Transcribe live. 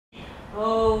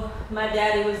Oh, my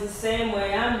daddy was the same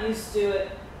way. I'm used to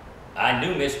it. I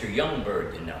knew Mr.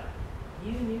 Youngbird, you know.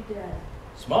 You knew Dad.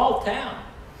 Small town.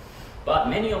 Bought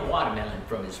many a watermelon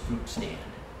from his fruit stand.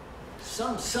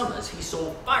 Some summers he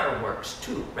sold fireworks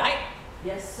too, right?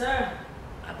 Yes, sir.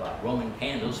 I bought Roman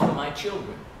candles for my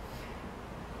children.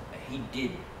 He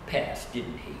did pass,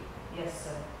 didn't he? Yes,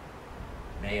 sir.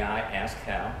 May I ask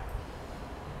how?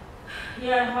 He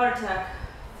had a heart attack.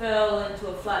 Fell into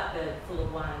a flatbed full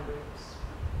of wine grapes.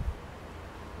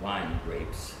 Wine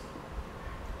grapes.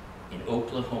 In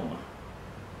Oklahoma.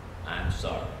 I'm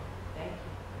sorry. Thank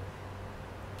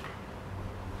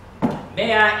you.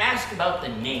 May I ask about the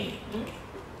name?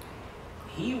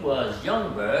 He was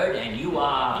Youngbird and you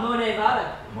are...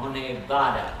 Monevada.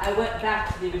 Monevada. I went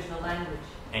back to the original language.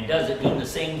 And does it mean the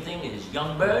same thing as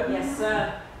Youngbird? Yes,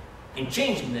 sir. In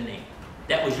changing the name,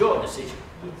 that was your decision.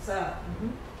 Yes, sir.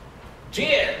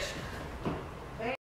 Cheers!